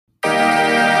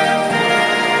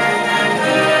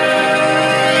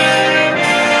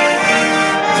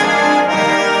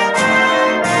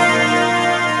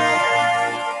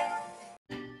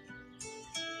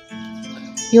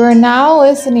You are now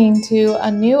listening to a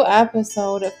new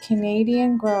episode of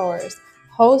Canadian Growers,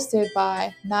 hosted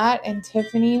by Matt and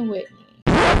Tiffany Whitney.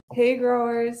 Hey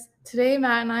growers, today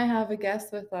Matt and I have a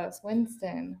guest with us,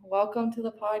 Winston. Welcome to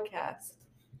the podcast.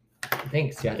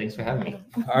 Thanks. Yeah, thanks for having me.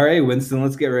 All right, Winston,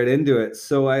 let's get right into it.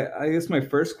 So I guess my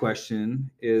first question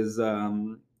is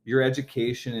your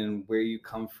education and where you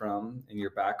come from and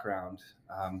your background.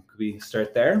 Could we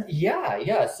start there?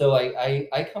 Yeah. So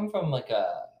I come from like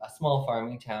a small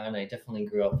farming town. I definitely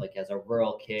grew up like as a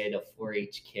rural kid, a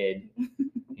 4-H kid,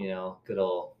 good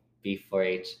old beef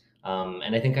 4-H.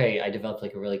 And I think I developed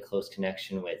like a really close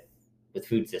connection with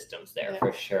food systems there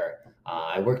for sure.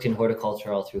 I worked in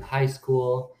horticulture all through high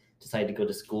school. Decided to go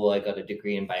to school. I got a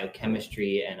degree in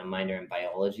biochemistry and a minor in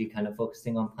biology, kind of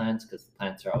focusing on plants because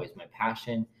plants are always my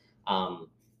passion.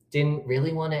 Didn't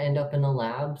really want to end up in a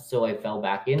lab, so I fell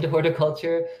back into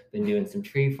horticulture. Been doing some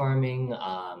tree farming.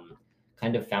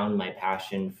 Kind of found my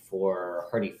passion for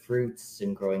hardy fruits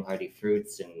and growing hardy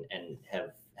fruits, and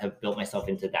have built myself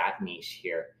into that niche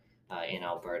here in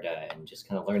Alberta, and just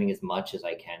kind of learning as much as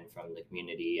I can from the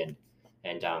community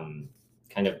and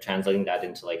kind of translating that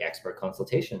into like expert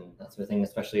consultation, that sort of thing,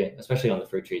 especially on the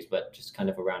fruit trees, but just kind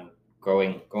of around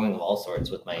growing of all sorts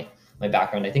with my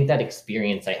background. I think that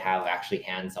experience I have actually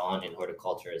hands-on in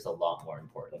horticulture is a lot more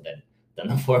important than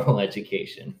the formal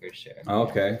education, for sure.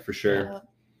 Okay, for sure.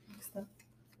 That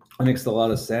makes a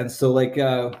lot of sense. So like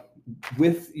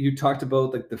you talked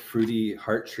about like the fruity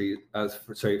hardy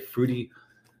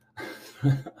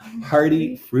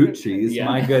fruit trees. Yeah.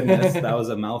 My goodness, that was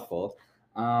a mouthful.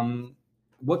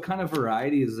 What kind of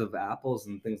varieties of apples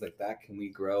and things like that can we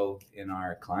grow in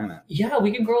our climate? Yeah,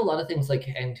 we can grow a lot of things,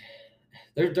 and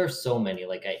there's so many.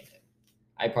 Like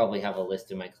I probably have a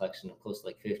list in my collection of close to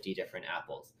like 50 different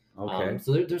apples. Okay.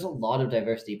 So there's a lot of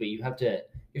diversity, but you have to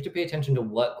pay attention to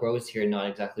what grows here, not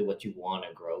exactly what you want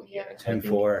to grow here. Yeah.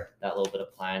 10-4. That little bit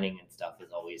of planning and stuff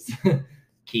is always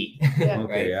key. Yeah.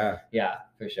 Right? Okay, Yeah,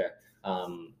 for sure.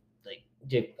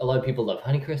 A lot of people love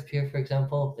Honeycrisp here, for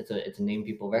example. It's a name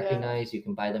people recognize. Yeah. You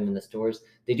can buy them in the stores.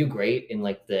 They do great in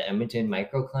like the Edmonton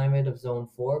microclimate of Zone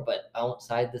 4, but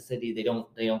outside the city, they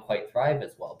don't quite thrive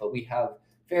as well. But we have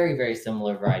very, very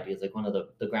similar varieties. Like one of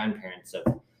the grandparents of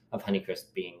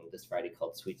Honeycrisp being this variety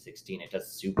called Sweet 16. It does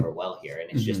super well here,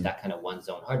 and it's just that kind of one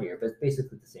zone hardier, but it's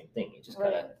basically the same thing. You just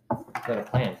gotta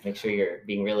plan, make sure you're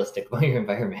being realistic about your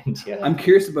environment. Yeah. I'm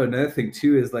curious about another thing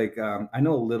too, is like I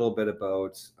know a little bit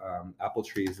about apple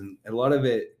trees, and a lot of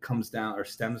it comes down or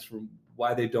stems from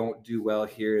why they don't do well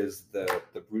here is the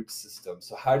root system.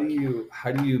 So how do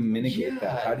you mitigate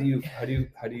that? How do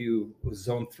you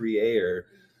zone 3A or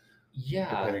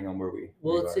depending on where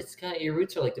it's kind of, your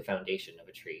roots are like the foundation of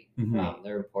a tree.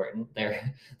 They're important.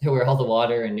 They're where all the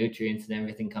water and nutrients and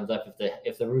everything comes up.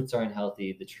 If the roots aren't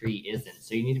healthy, the tree isn't.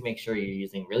 So you need to make sure you're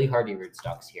using really hardy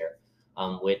rootstocks here,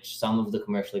 which some of the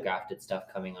commercially grafted stuff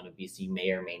coming out of BC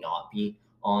may or may not be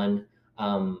on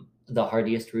the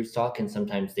hardiest rootstock, and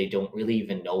sometimes they don't really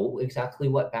even know exactly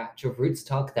what batch of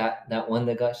rootstock that one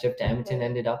that got shipped to Edmonton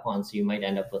ended up on. So you might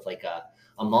end up with like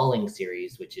a mulling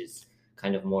series, which is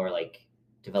kind of more like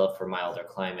developed for milder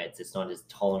climates. It's not as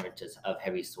tolerant of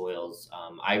heavy soils.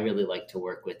 I really like to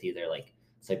work with either like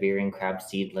Siberian crab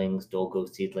seedlings, Dolgo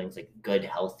seedlings, like good,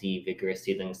 healthy, vigorous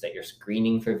seedlings that you're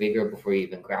screening for vigor before you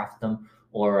even graft them,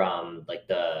 or like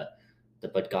the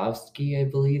Budgovsky, I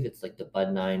believe. It's like the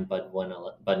Bud 9, Bud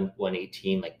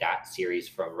 118, like that series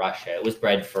from Russia. It was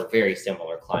bred for a very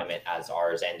similar climate as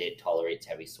ours, and it tolerates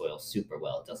heavy soil super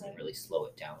well. It doesn't really slow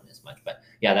it down as much. But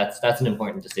yeah, that's an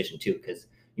important decision too, because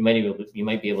you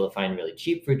might be able to find really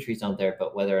cheap fruit trees out there,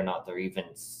 but whether or not they're even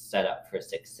set up for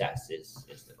success is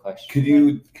the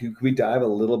question. Could we dive a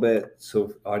little bit,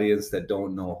 so audience that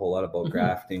don't know a whole lot about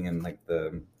grafting and like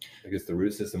the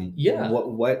root system? Yeah.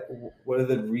 What are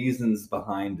the reasons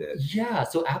behind it? Yeah.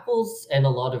 So apples and a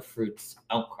lot of fruits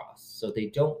outcross, so they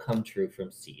don't come true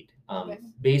from seed.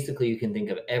 Basically, you can think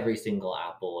of every single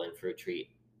apple and fruit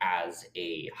tree as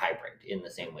a hybrid in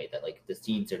the same way that like the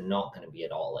seeds are not going to be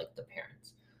at all like the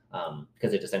parents.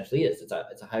 Because it essentially is. It's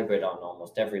a hybrid on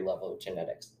almost every level of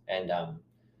genetics. And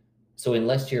so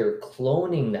unless you're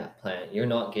cloning that plant, you're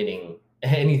not getting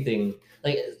anything.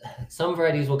 Like some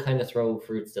varieties will kind of throw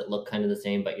fruits that look kind of the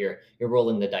same, but you're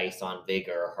rolling the dice on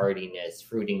vigor, hardiness,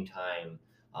 fruiting time,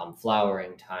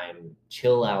 flowering time,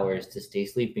 chill hours to stay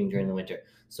sleeping during the winter.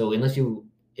 So unless you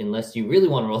really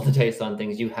want to roll the dice on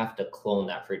things, you have to clone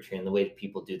that fruit tree. And the way that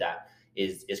people do that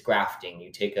is grafting.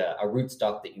 You take a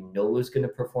rootstock that you know is going to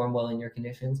perform well in your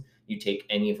conditions. You take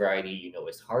any variety you know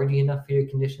is hardy enough for your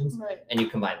conditions, and you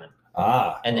combine them.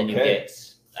 And then you get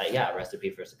a recipe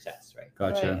for success, right?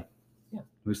 Gotcha. Yeah.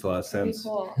 Makes a lot of Pretty sense.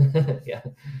 cool. Yeah,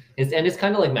 it's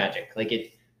kind of like magic. Like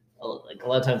a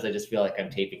lot of times I just feel like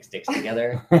I'm taping sticks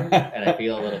together, and I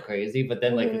feel a little crazy. But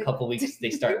then like a couple weeks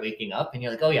they start waking up, and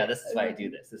you're like, oh yeah, this is why I do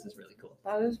this. This is really cool.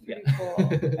 That is pretty Yeah. cool.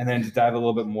 And then to dive a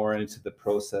little bit more into the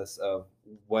process of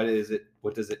what does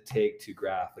it take to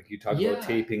graft? Like you talk about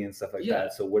taping and stuff like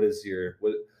that. So what is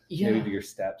maybe your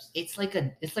steps? It's like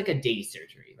a day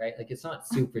surgery, right? Like it's not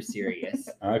super serious.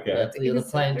 Okay. The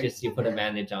plant, just you put a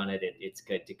bandage on it, it's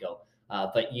good to go.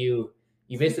 But you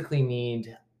basically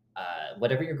need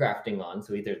whatever you're grafting on.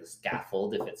 So either the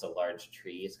scaffold, if it's a large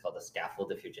tree, it's called a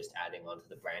scaffold if you're just adding onto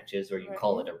the branches, or you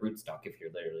call it a rootstock if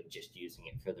you're literally just using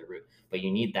it for the root. But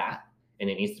you need that, and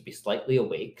it needs to be slightly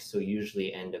awake. So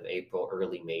usually end of April,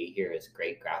 early May here is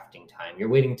great grafting time. You're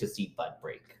waiting to see bud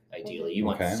break. Ideally, you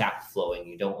want sap flowing.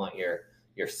 You don't want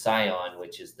your scion,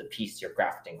 which is the piece you're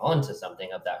grafting onto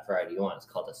something of that variety you want. It's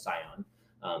called a scion.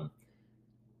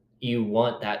 You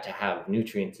want that to have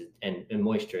nutrients and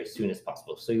moisture as soon as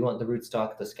possible. So you want the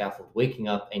rootstock, the scaffold waking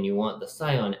up, and you want the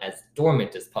scion as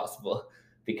dormant as possible,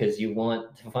 because you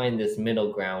want to find this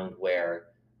middle ground where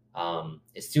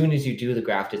as soon as you do the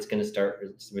graft, it's going to start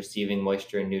receiving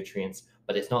moisture and nutrients,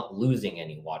 but it's not losing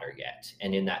any water yet.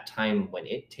 And in that time when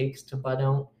it takes to bud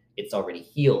out, it's already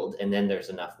healed, and then there's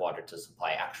enough water to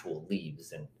supply actual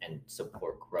leaves and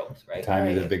support growth, right?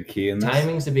 Timing is a big key in this.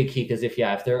 Timing's a big key, because if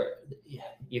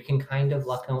you can kind of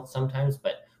luck out sometimes,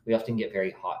 but we often get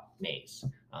very hot Mays.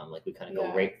 Like we kind of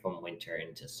go right from winter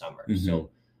into summer.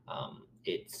 So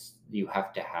you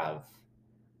have to have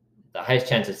the highest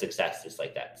chance of success is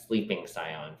like that sleeping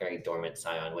scion, very dormant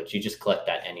scion, which you just collect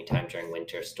that anytime during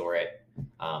winter, store it.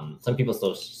 Some people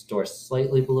still store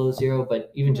slightly below zero,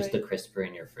 but even just the crisper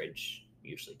in your fridge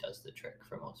usually does the trick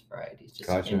for most varieties.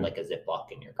 Just in like a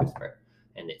Ziploc in your crisper,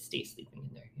 and it stays sleeping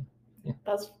in there. Yeah.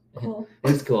 That's cool.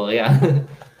 It's cool, yeah.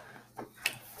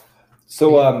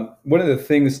 So one of the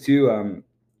things too,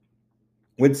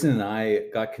 Winston and I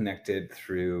got connected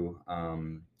through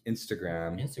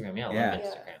Instagram. I love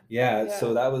Instagram. Yeah,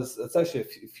 so that's actually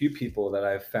a few people that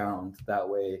I've found that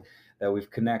way, that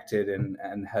we've connected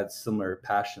and had similar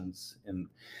passions in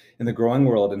the growing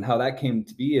world. And how that came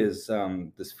to be is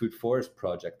this food forest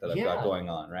project that I've got going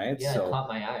on, right? Yeah, so, it caught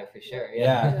my eye for sure.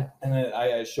 And then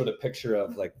I showed a picture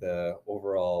of like the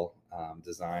overall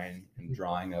design and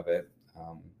drawing of it.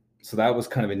 So that was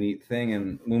kind of a neat thing.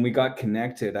 And when we got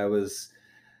connected, I was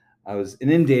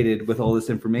inundated with all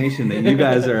this information that you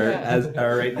guys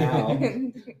are right now.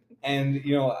 And,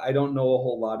 I don't know a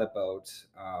whole lot about,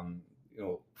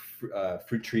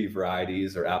 fruit tree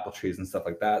varieties or apple trees and stuff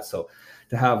like that. So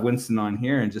to have Winston on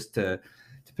here and just to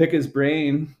pick his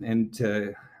brain and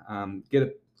to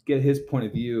get his point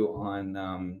of view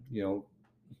on,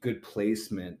 good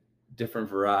placement, different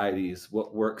varieties,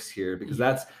 what works here, because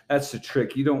that's the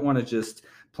trick. You don't want to just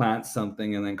plant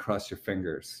something and then cross your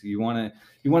fingers. You want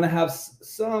to have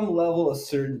some level of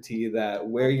certainty that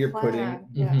where you're putting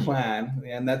plan,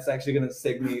 and that's actually going to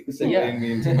segue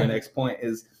me into my next point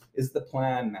is the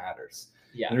plan matters.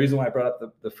 Yeah. And the reason why I brought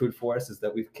up the food forest is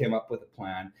that we came up with a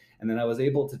plan, and then I was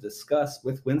able to discuss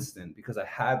with Winston, because I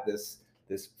had this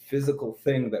physical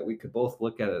thing that we could both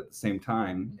look at the same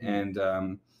time and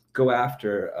go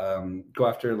after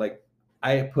like.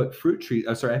 I put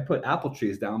apple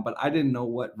trees down, but I didn't know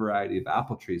what variety of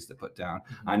apple trees to put down.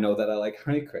 I know that I like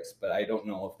Honeycrisp, but I don't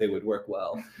know if they would work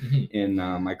well in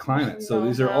my climate. So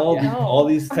these are all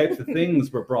these types of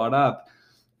things were brought up,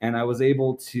 and I was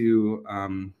able to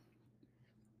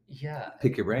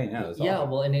pick your brain. Awesome.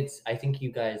 Well, and I think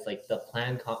you guys, like, the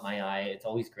plan caught my eye. It's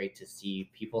always great to see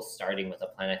people starting with a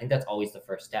plan. I think that's always the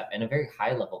first step, and a very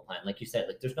high level plan. Like you said,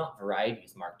 like there's not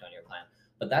varieties marked on your plan,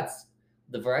 but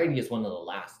the variety is one of the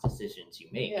last decisions you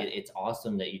make. It's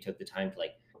awesome that you took the time to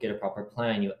like get a proper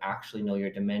plan. You actually know your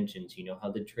dimensions. You know how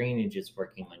the drainage is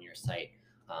working on your site.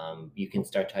 You can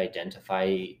start to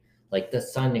identify like the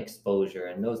sun exposure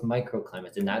and those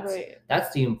microclimates, and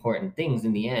that's the important things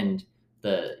in the end.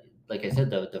 Like I said,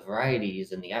 the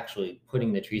varieties and the actually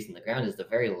putting the trees in the ground is the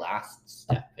very last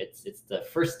step. It's the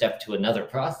first step to another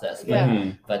process.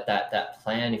 But that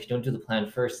plan, if you don't do the plan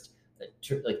first,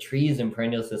 like trees and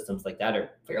perennial systems like that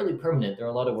are fairly permanent. There are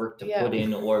a lot of work to put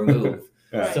in or move.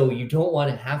 So you don't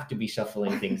want to have to be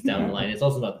shuffling things down the line. It's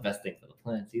also not the best thing for the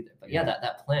plants either. But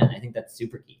that plan, I think that's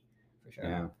super key for sure.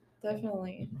 Yeah,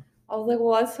 definitely. I was like, well,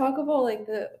 let's talk about like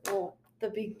the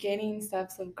beginning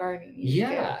steps of gardening.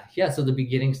 So the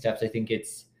beginning steps, I think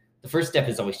the first step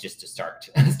is always just to start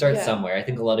somewhere. I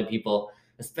think a lot of people,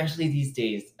 especially these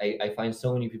days, I find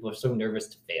so many people are so nervous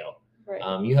to fail.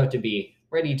 You have to be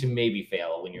ready to maybe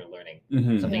fail when you're learning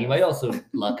something. You might also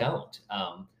luck out.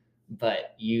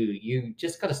 but you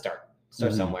just got to start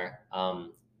somewhere.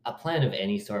 A plan of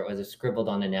any sort, whether scribbled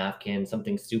on a napkin,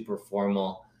 something super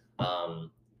formal,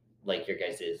 like your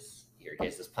guys's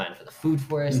plan for the food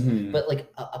forest, but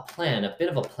like a plan, a bit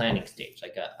of a planning stage,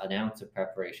 like an ounce of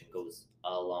preparation goes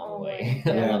a long way.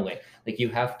 A long way. Like you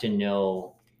have to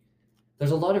know,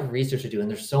 there's a lot of research to do and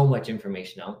there's so much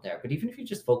information out there, but even if you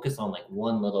just focus on like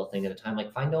one little thing at a time,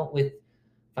 like find out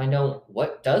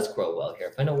what does grow well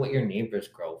here, find out what your neighbors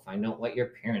grow, find out what your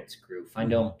parents grew,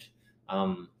 find out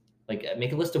like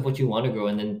make a list of what you want to grow,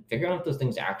 and then figure out if those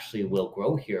things actually will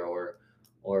grow here, or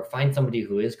find somebody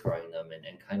who is growing them and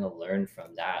kind of learn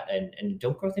from that, and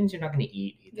don't grow things you're not going to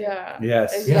eat either. Yeah.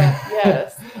 Yes. Exactly.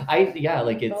 Yes.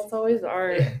 Like that's always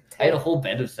our I had a whole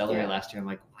bed of celery last year. I'm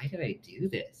like, why did I do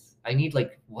this? I need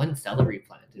like one celery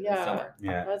plant in the summer.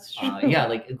 Yeah, that's true.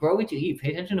 Like grow what you eat.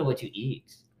 Pay attention to what you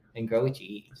eat and grow what you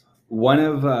eat. One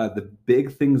of the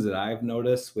big things that I've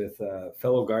noticed with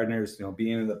fellow gardeners,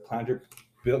 being in the planter,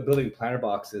 building planter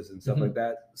boxes and stuff like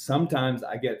that, sometimes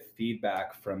I get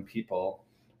feedback from people,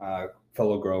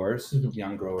 fellow growers,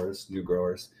 young growers, new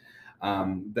growers,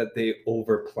 that they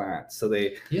overplant. So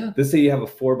let's say you have a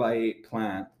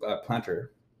 4x8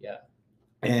 planter. Yeah.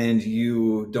 And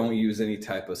you don't use any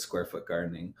type of square foot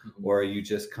gardening, or you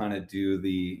just kind of do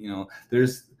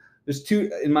there's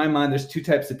two, in my mind, there's two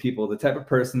types of people: the type of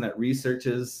person that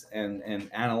researches and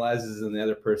analyzes, and the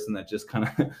other person that just kind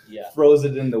of throws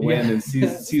it in the wind and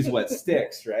sees what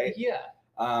sticks, right? Yeah.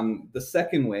 The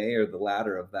second way, or the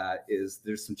latter of that, is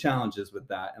there's some challenges with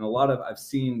that. And I've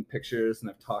seen pictures and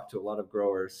I've talked to a lot of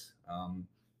growers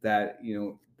that,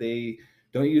 they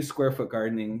don't use square foot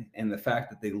gardening, and the fact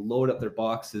that they load up their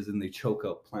boxes and they choke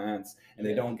out plants and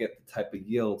they don't get the type of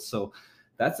yield. So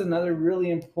that's another really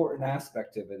important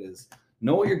aspect of it, is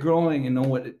know what you're growing and know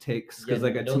what it takes. Because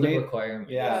like a tomato,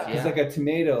 like a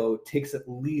tomato needs at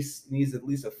least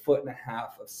 1.5 foot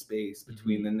of space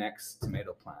between the next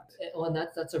tomato plant. Well, and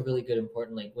that's a really good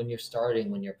important, like when you're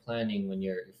starting, when you're planning, when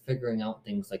you're figuring out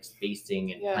things like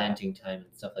spacing and planting time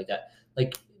and stuff like that.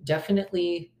 Like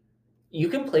definitely you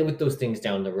can play with those things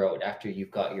down the road after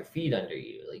you've got your feet under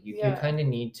you. Like you kind of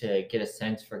need to get a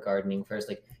sense for gardening first.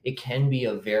 Like it can be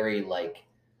a very like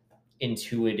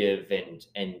intuitive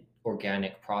and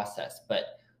organic process,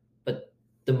 but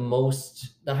the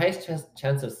highest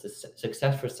chance of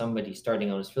success for somebody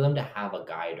starting out is for them to have a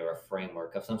guide or a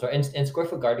framework of some sort. And square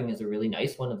foot gardening is a really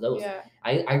nice one of those.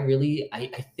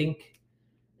 I think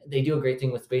they do a great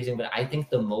thing with spacing, but I think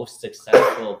the most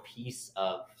successful piece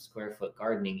of square foot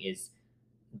gardening is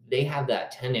they have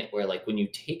that tenet where like when you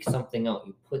take something out,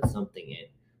 you put something in.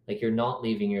 Like you're not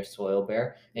leaving your soil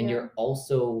bare, and you're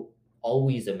also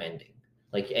always amending.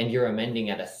 Like, and you're amending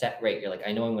at a set rate. You're like,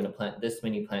 I know I'm going to plant this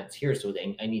many plants here, so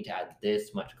then I need to add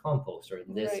this much compost or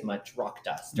this much rock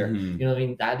dust, or you know what I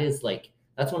mean?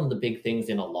 That's one of the big things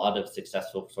in a lot of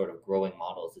successful sort of growing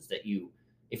models, is that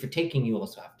if you're taking, you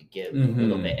also have to give a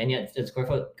little bit. And yet square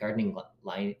foot gardening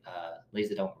lays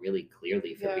it out really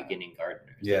clearly for beginning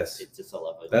gardeners. Yes. It's just a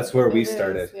lovely. That's where we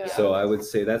started. So I would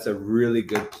say that's a really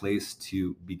good place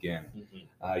to begin.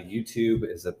 YouTube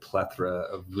is a plethora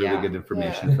of really good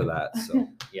information for that. So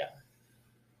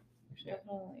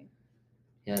definitely.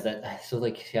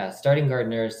 Starting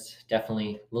gardeners,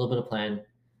 definitely a little bit of plan.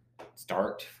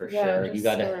 Start for sure. You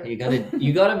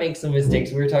gotta make some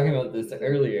mistakes. We were talking about this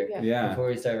earlier before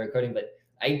we started recording, but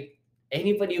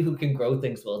anybody who can grow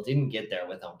things well didn't get there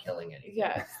without killing anything.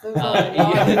 Yes,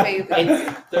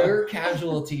 there are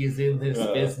casualties in this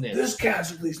business. There's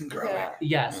casualties in growing.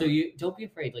 So you don't be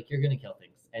afraid. Like you're gonna kill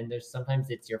things, and sometimes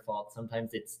it's your fault.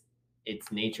 Sometimes it's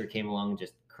nature came along and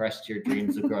just crushed your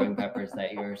dreams of growing peppers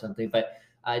that year or something. But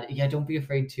don't be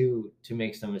afraid to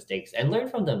make some mistakes and learn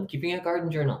from them. Keeping a garden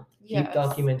journal, keep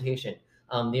documentation.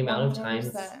 The amount of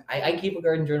times I keep a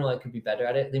garden journal, I could be better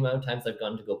at it. The amount of times I've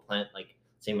gone to go plant, like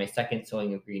say my second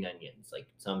sowing of green onions, like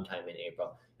sometime in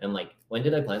April. And I'm like, when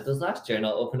did I plant those last year? And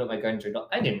I'll open up my garden journal.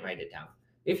 I didn't write it down.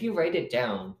 If you write it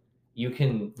down, you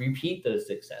can repeat those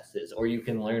successes, or you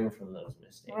can learn from those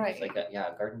mistakes. Like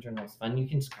a garden journal is fun. You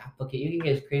can scrapbook it. You can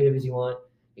get as creative as you want.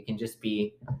 It can just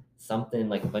be something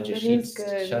like a bunch of sheets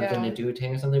shoved in a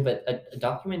duotang or something, but a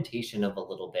documentation of a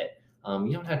little bit.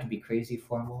 You don't have to be crazy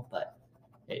formal, but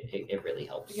it really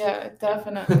helps. Yeah,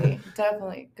 definitely.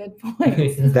 Good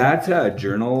point. That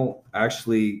journal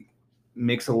actually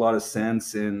makes a lot of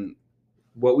sense in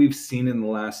what we've seen in the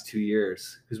last 2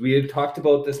 years, because we had talked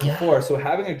about this before. So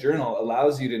having a journal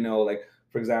allows you to know, like,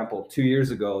 for example, 2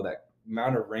 years ago, that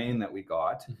amount of rain that we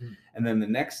got, and then the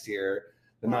next year,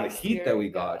 the amount of heat that we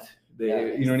got.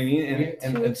 You know what I mean?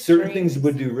 And certain things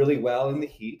would do really well in the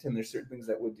heat, and there's certain things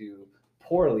that would do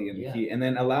poorly in the heat, and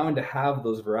then allowing to have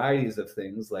those varieties of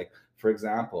things. Like, for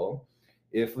example,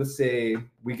 if let's say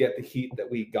we get the heat that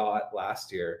we got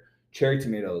last year, cherry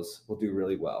tomatoes will do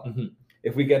really well.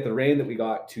 If we get the rain that we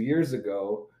got 2 years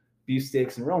ago,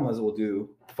 beefsteaks and Romas will do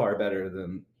far better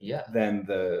than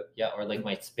the or like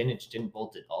my spinach didn't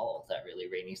bolt at all that really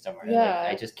rainy summer. Yeah,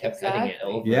 I just kept cutting it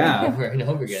over Yeah. and over and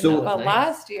over again. So But nice.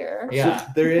 last year, so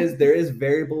there is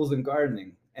variables in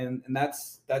gardening, and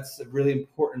that's a really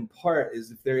important part.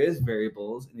 Is if there is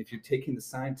variables, and if you're taking the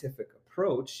scientific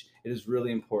approach, it is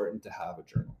really important to have a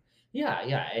journal.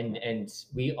 And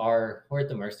we're at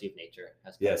the mercy of nature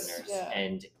as gardeners.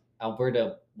 And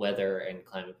Alberta weather and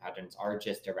climate patterns are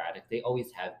just erratic. They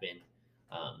always have been.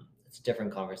 It's a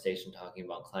different conversation talking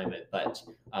about climate, but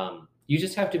you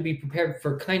just have to be prepared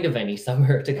for kind of any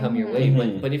summer to come your way.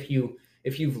 But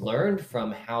if you've learned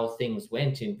from how things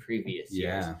went in previous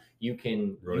years, you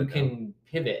can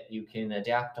pivot, you can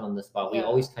adapt on the spot. We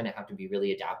always kind of have to be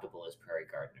really adaptable as prairie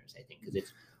gardeners, I think,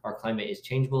 because our climate is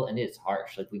changeable and it's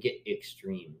harsh. Like we get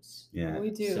extremes. Yeah, we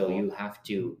do. So you have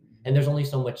to, and there's only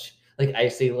so much. Like I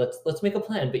say, let's make a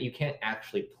plan, but you can't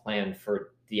actually plan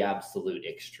for the absolute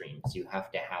extremes. You have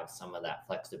to have some of that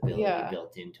flexibility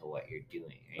built into what you're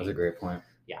doing. Right? That's a great point.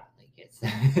 Yeah, like it's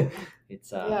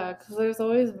because there's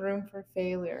always room for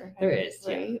failure. There is,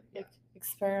 right? Like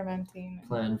experimenting.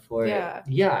 Plan for it.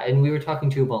 And we were talking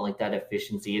too about like that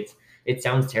efficiency. It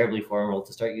sounds terribly formal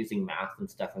to start using math and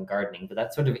stuff in gardening, but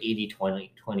that's sort of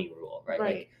 80-20 rule, right?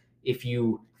 Like, if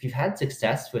you've had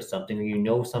success with something, or you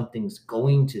know something's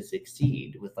going to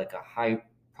succeed with like a high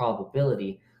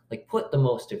probability, like put the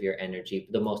most of your energy,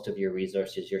 the most of your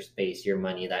resources, your space, your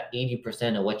money, that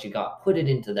 80% of what you got, put it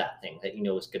into that thing that you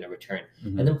know is going to return,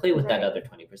 and then play with that other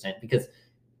 20%, because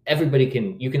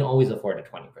you can always afford a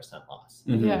 20% loss.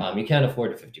 You can't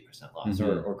afford a 50% loss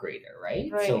or greater,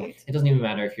 right? So it doesn't even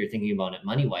matter if you're thinking about it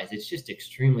money wise. It's just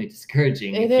extremely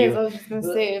discouraging. It is. I was just gonna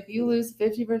say, if you lose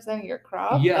 50% of your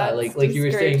crop, like you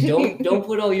were saying, don't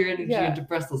put all your energy into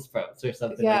Brussels sprouts or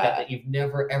something like that you've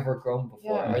never ever grown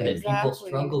before, or that people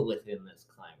struggle with in this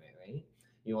climate, right?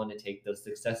 You want to take those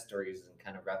success stories and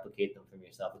kind of replicate them from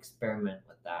yourself. Experiment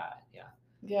with that.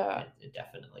 It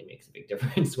definitely makes a big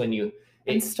difference when you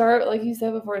start, like you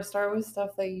said before, start with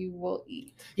stuff that you will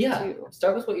eat.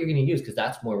 Start with what you're going to use, because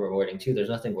that's more rewarding too. There's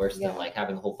nothing worse than like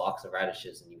having a whole box of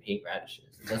radishes and you hate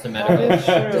radishes. It doesn't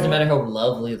matter how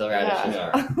lovely the radishes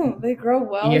are. They grow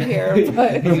well here,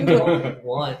 but if you don't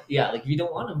want if you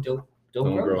don't want them,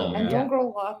 don't grow them. And don't grow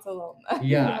lots of them.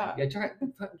 Try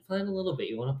plant a little bit.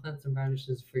 You want to plant some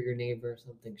radishes for your neighbor or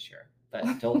something, sure,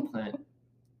 but don't plant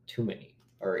too many.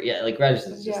 Or like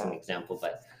radishes is just an example,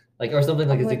 but or something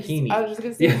like a zucchini. I was just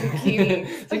gonna say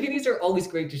zucchini. Zucchinis are always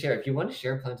great to share. If you want to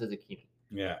share, plant a zucchini.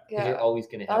 Because you're always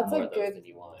going to have more of those than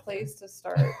you want. That's a good place to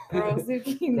start. Grow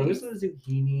zucchinis. Grow some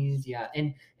zucchinis,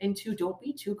 and two, don't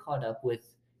be too caught up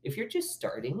with, if you're just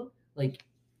starting, like,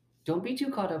 don't be too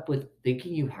caught up with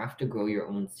thinking you have to grow your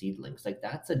own seedlings. Like,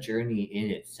 that's a journey in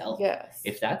itself. Yes.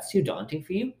 If that's too daunting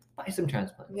for you, buy some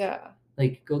transplants.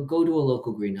 Like, go to a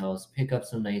local greenhouse, pick up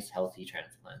some nice healthy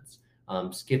transplants.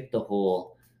 Skip the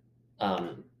whole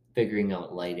figuring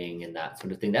out lighting and that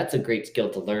sort of thing. That's a great skill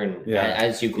to learn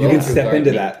as you grow. You can step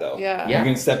into that though. You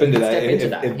can step into that.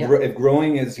 If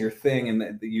growing is your thing and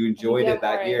that you enjoyed it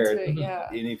that year,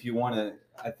 and if you want to,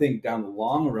 I think down the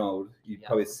long road, you'd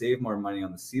probably save more money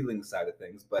on the seedling side of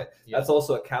things. But that's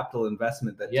also a capital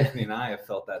investment that Tiffany and I have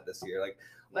felt that this year. Like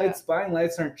buying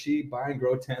lights aren't cheap. Buying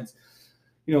grow tents,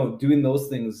 doing those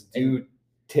things do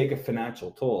take a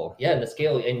financial toll. And the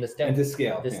scale and the step and to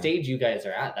scale. The stage you guys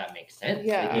are at, that makes sense.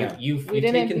 You've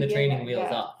taken the training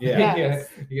wheels off.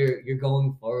 You're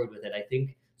going forward with it. I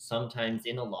think sometimes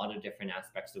in a lot of different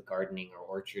aspects of gardening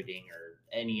or orcharding or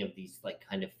any of these like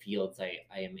kind of fields I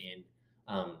am in,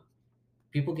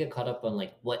 people get caught up on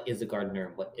like what is a gardener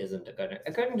and what isn't a gardener.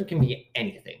 A gardener can be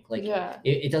anything. Like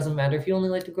it doesn't matter if you only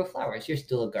like to grow flowers, you're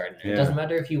still a gardener. It doesn't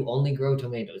matter if you only grow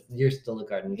tomatoes, you're still a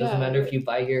gardener. It doesn't matter if you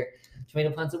buy your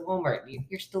tomato plants at Walmart,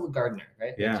 you're still a gardener,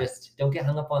 right? Just don't get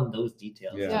hung up on those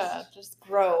details. Just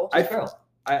grow.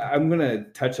 I'm gonna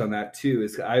touch on that too.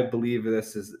 Is I believe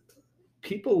this is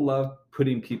people love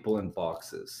putting people in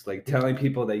boxes, like telling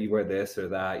people that you are this or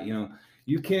that.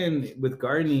 You can, with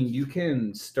gardening, you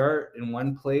can start in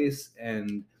one place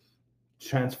and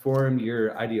transform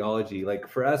your ideology. Like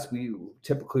for us, we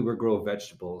grow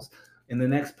vegetables. In the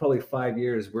next probably 5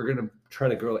 years, we're going to try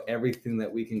to grow everything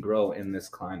that we can grow in this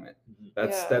climate.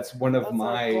 That's one of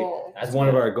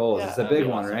our goals. It's a big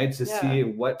one, right? To see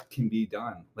what can be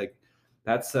done. Like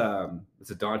it's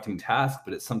a daunting task,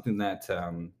 but it's something that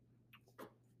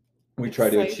we try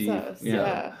to excites achieve. us.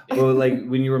 Yeah. Well, like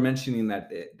when you were mentioning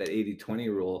that 80-20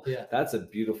 rule, Yeah. that's a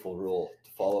beautiful rule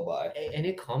to follow by. And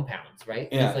it compounds, right?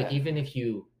 Yeah. It's like even if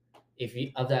you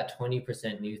of that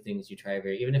 20% new things you try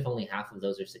even if only half of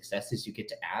those are successes you get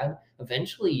to add,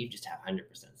 eventually you just have 100%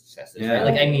 successes, right?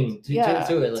 Like I mean to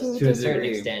a certain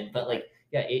extent, but like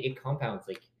it compounds,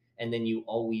 like, and then you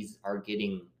always are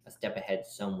getting a step ahead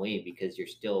some way because you're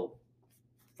still,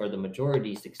 for the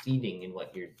majority, succeeding in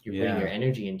what you're putting your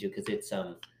energy into, because it's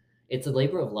a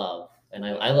labor of love. And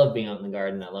I love being out in the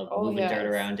garden. I love moving dirt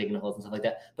around, digging holes and stuff like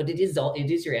that. But it is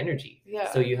your energy.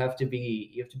 Yeah. So you have to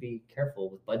be careful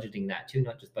with budgeting that too,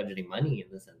 not just budgeting money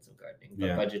in the sense of gardening,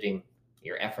 but budgeting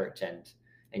your effort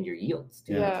and your yields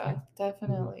too. Yeah,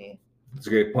 definitely. That's a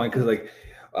great point, because like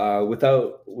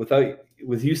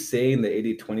with you saying the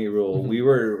 80-20 rule, we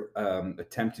were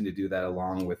attempting to do that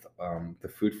along with the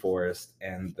food forest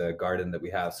and the garden that we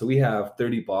have. So we have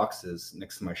 30 boxes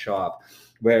next to my shop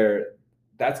where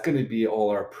that's going to be all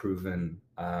our proven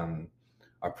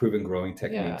growing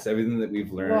techniques, everything that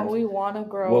we've learned, what we want to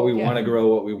grow, what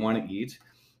we want to eat.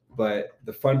 But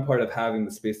the fun part of having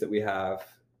the space that we have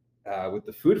with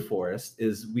the food forest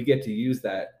is we get to use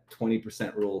that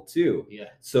 20% rule too. Yeah.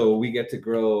 So we get to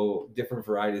grow different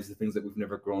varieties of things that we've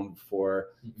never grown before,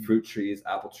 fruit trees,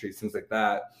 apple trees, things like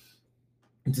that,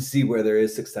 and to see where there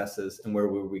is successes and where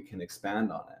we can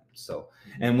expand on it. So,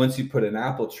 and once you put an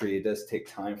apple tree, it does take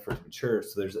time for it to mature.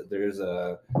 So there's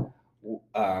a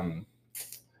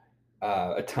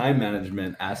time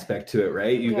management aspect to it,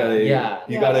 right? You gotta,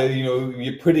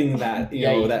 you're putting that,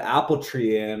 that apple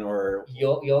tree in, or you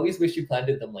always wish you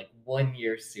planted them like 1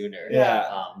 year sooner.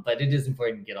 Yeah. But it is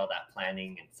important to get all that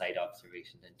planning and site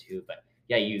observation in too. But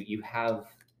yeah, you have.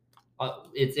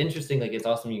 It's interesting. Like, it's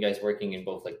awesome you guys working in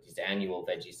both like these annual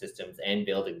veggie systems and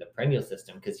building the perennial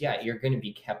system, because you're going to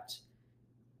be kept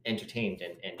entertained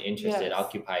and interested,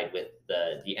 occupied with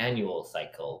the annual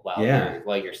cycle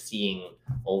while you're seeing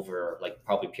over like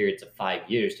probably periods of 5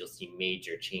 years, you'll see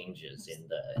major changes in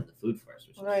the food forest,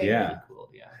 which is really cool.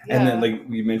 And then, like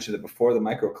we mentioned it before, the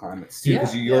microclimates too,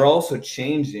 because you're also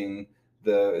changing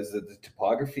the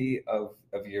topography of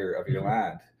your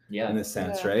land. Yeah, in a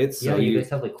sense, right? So you guys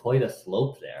have like quite a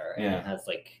slope there, and it has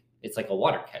like, it's like a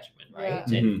water catchment, right?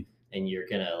 And you're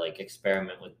gonna like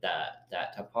experiment with that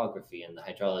topography and the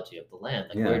hydrology of the land.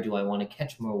 Like, where do I want to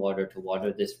catch more water to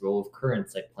water this row of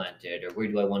currants I planted, or where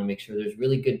do I want to make sure there's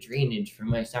really good drainage for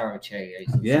my sour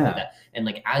cherries and stuff like that. And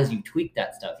like, as you tweak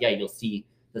that stuff, you'll see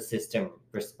the system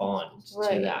respond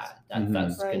to that.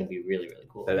 That's going to be really, really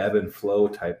cool. That ebb and flow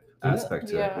type aspect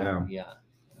to it. Yeah,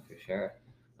 for sure.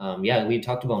 We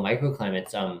talked about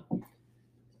microclimates.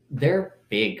 They're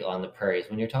big on the prairies.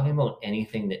 When you're talking about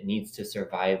anything that needs to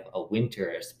survive a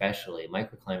winter, especially,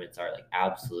 microclimates are like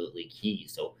absolutely key.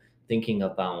 So thinking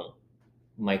about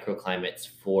microclimates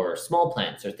for small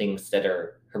plants or things that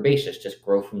are herbaceous, just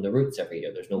grow from the roots every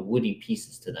year. There's no woody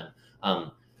pieces to them.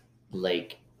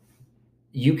 Like,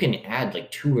 you can add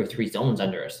like 2 or 3 zones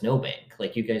under a snowbank.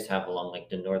 Like you guys have along like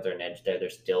the northern edge there,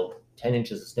 there's still 10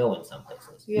 inches of snow in some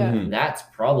places. That's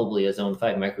probably a zone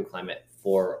 5 microclimate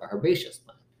for a herbaceous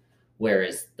plant.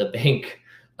 Whereas the bank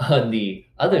on the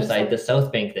other side, the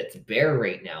south bank that's bare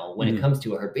right now, when it comes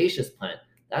to a herbaceous plant,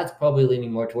 that's probably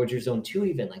leaning more towards your zone 2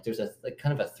 even. Like, there's a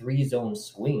kind of a 3-zone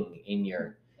swing in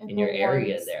your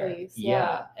area there.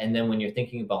 Yeah. And then when you're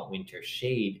thinking about winter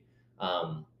shade,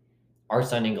 our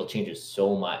sun angle changes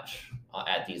so much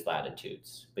at these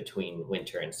latitudes between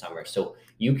winter and summer. So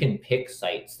you can pick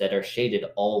sites that are shaded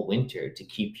all winter to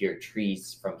keep your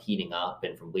trees from heating up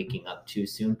and from waking up too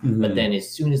soon. But then as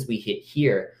soon as we hit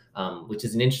here, which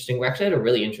is we're actually at a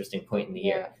really interesting point in the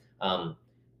year.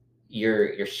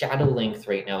 Your shadow length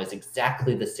right now is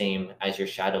exactly the same as your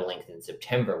shadow length in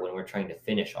September, when we're trying to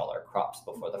finish all our crops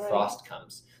before the frost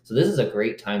comes. So this is a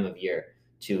great time of year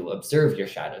to observe your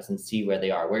shadows and see where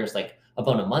they are. Whereas like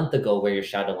about a month ago, where your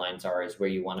shadow lines are is where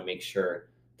you want to make sure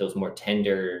those more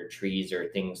tender trees or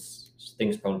things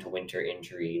prone to winter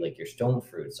injury, like your stone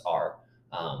fruits, are.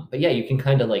 But you can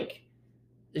kind of like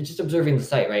just observing the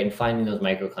site, right, and finding those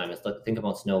microclimates. Think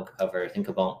about snow cover, think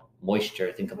about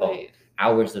moisture, think about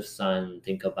hours of sun,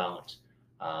 think about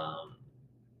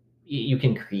you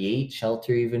can create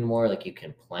shelter even more. Like, you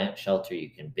can plant shelter, you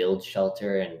can build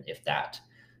shelter, and if that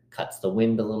cuts the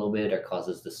wind a little bit or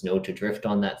causes the snow to drift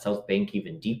on that south bank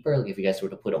even deeper, like if you guys were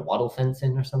to put a wattle fence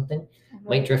in or something,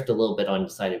 might drift a little bit on the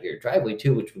side of your driveway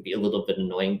too, which would be a little bit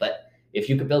annoying. But if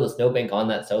you could build a snowbank on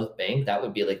that south bank, that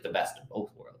would be like the best of both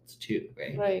worlds too,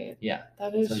 right? Yeah,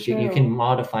 that is true. You can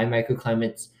modify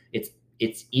microclimates.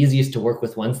 It's easiest to work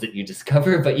with ones that you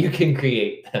discover, but you can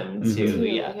create them too.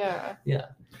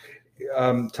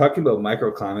 talking about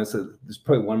microclimates, there's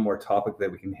probably one more topic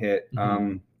that we can hit.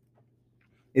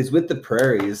 Is with the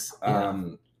prairies.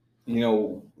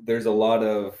 There's a lot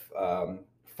of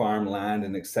farmland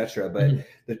and etc., but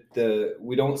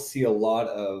we don't see a lot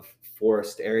of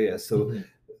forest areas. So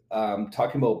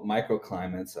talking about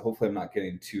microclimates, hopefully I'm not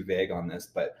getting too vague on this,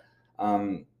 but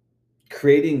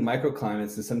creating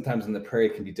microclimates and sometimes in the prairie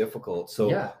can be difficult.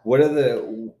 So what are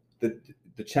the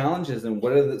challenges, and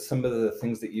what are some of the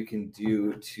things that you can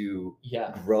do to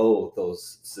grow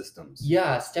those systems?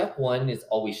 Step one is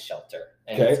always shelter.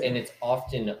 And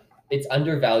it's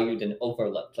undervalued and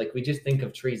overlooked. Like, we just think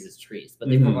of trees as trees, but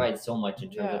they provide so much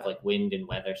in terms of like wind and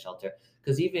weather shelter.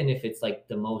 Because even if it's like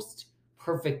the most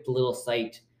perfect little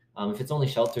site, if it's only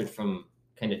sheltered from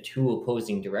kind of two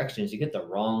opposing directions, you get the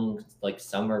wrong like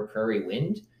summer prairie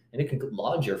wind, and it can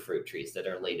lodge your fruit trees that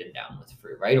are laden down with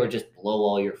fruit, right? Or just blow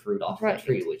all your fruit off the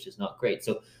tree, which is not great.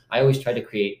 So I always try to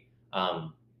create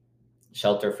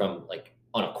shelter from like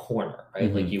on a corner,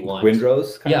 right? Like you want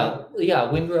windrows.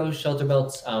 Windrows, shelter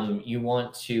belts. You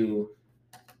want to,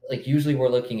 like, usually we're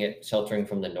looking at sheltering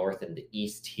from the north and the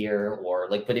east here, or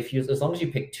like, but as long as you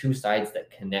pick two sides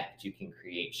that connect, you can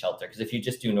create shelter. Because if you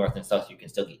just do north and south, you can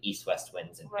still get east-west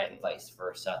winds and vice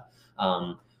versa.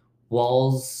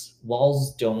 Walls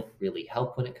don't really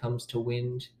help when it comes to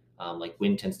wind. Like,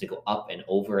 wind tends to go up and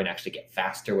over and actually get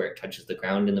faster where it touches the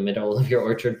ground in the middle of your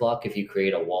orchard block if you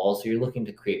create a wall. So you're looking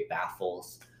to create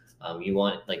baffles. You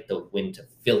want like the wind to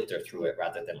filter through it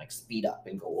rather than like speed up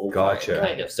and go over it,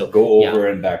 kind of. So go over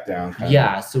and back down.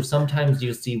 So sometimes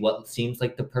you'll see what seems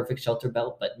like the perfect shelter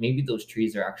belt, but maybe those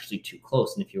trees are actually too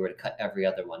close. And if you were to cut every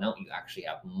other one out, you actually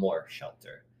have more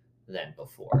shelter than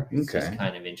before. It's just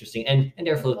kind of interesting. And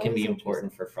airflow can be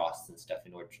important for frosts and stuff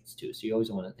in orchards too. So you always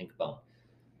want to think about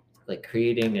like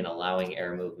creating and allowing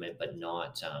air movement, but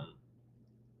not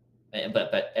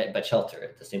but shelter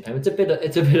at the same time. It's a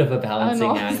bit of a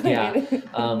balancing act.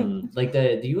 Like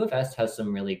the U of S has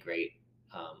some really great,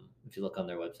 if you look on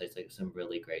their websites, like some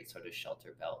really great sort of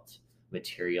shelter belt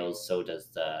materials. So does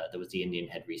there was the Indian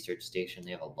Head Research Station.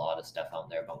 They have a lot of stuff out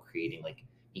there about creating like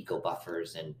eco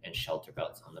buffers and shelter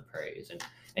belts on the prairies,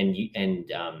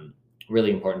 and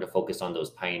really important to focus on those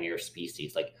pioneer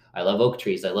species. Like, I love oak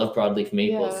trees, I love broadleaf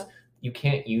maples. You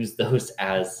can't use those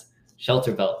as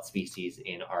shelter belt species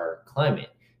in our climate.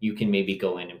 You can maybe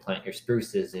go in and plant your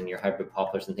spruces and your hybrid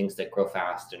poplars and things that grow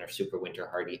fast and are super winter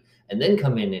hardy, and then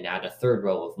come in and add a third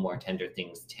row of more tender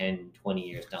things 10, 20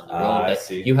 years down the road. But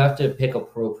you have to pick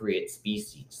appropriate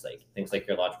species, like things like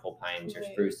your lodgepole pines, your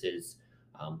spruces,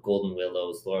 golden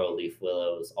willows, laurel leaf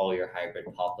willows, all your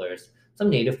hybrid poplars, some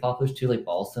native poplars too, like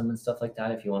balsam and stuff like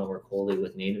that, if you want to work wholly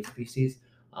with native species.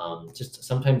 Just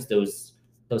sometimes those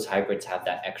hybrids have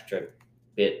that extra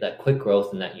bit, that quick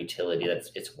growth and that utility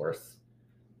it's worth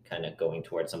kind of going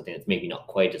towards something that's maybe not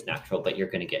quite as natural, but you're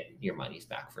going to get your money's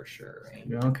back for sure, right?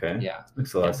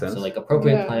 Makes a lot of sense. So like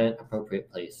appropriate plant,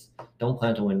 appropriate place. Don't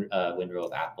plant a windrow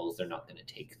of apples. They're not going to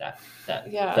take that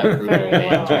fruit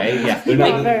wind,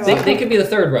 right? They could be the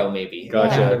third row maybe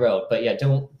down the road, but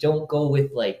don't go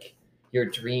with like your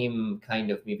dream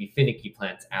kind of maybe finicky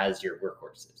plants as your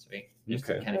workhorses, right? You just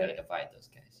kind of got to divide those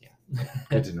guys.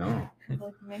 Good to know.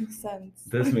 That makes sense.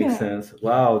 This makes sense.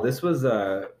 Wow, this was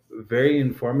very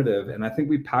informative, and I think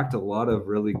we packed a lot of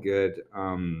really good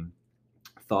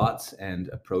thoughts and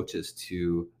approaches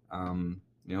to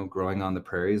growing on the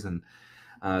prairies, and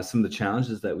some of the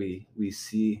challenges that we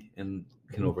see and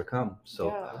can overcome. So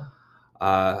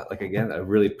again, I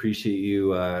really appreciate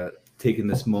you taking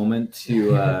this moment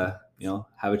to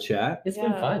have a chat. It's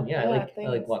been fun. I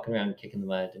like walking around and kicking the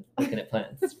mud and looking at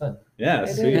plants. It's fun.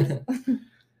 Sweet.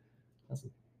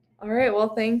 Awesome. All right,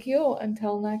 well, thank you.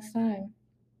 Until next time.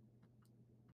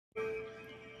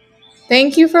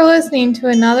 Thank you for listening to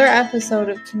another episode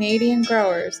of Canadian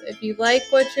Growers. If you like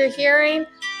what you're hearing,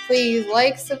 please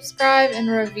like, subscribe, and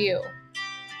review.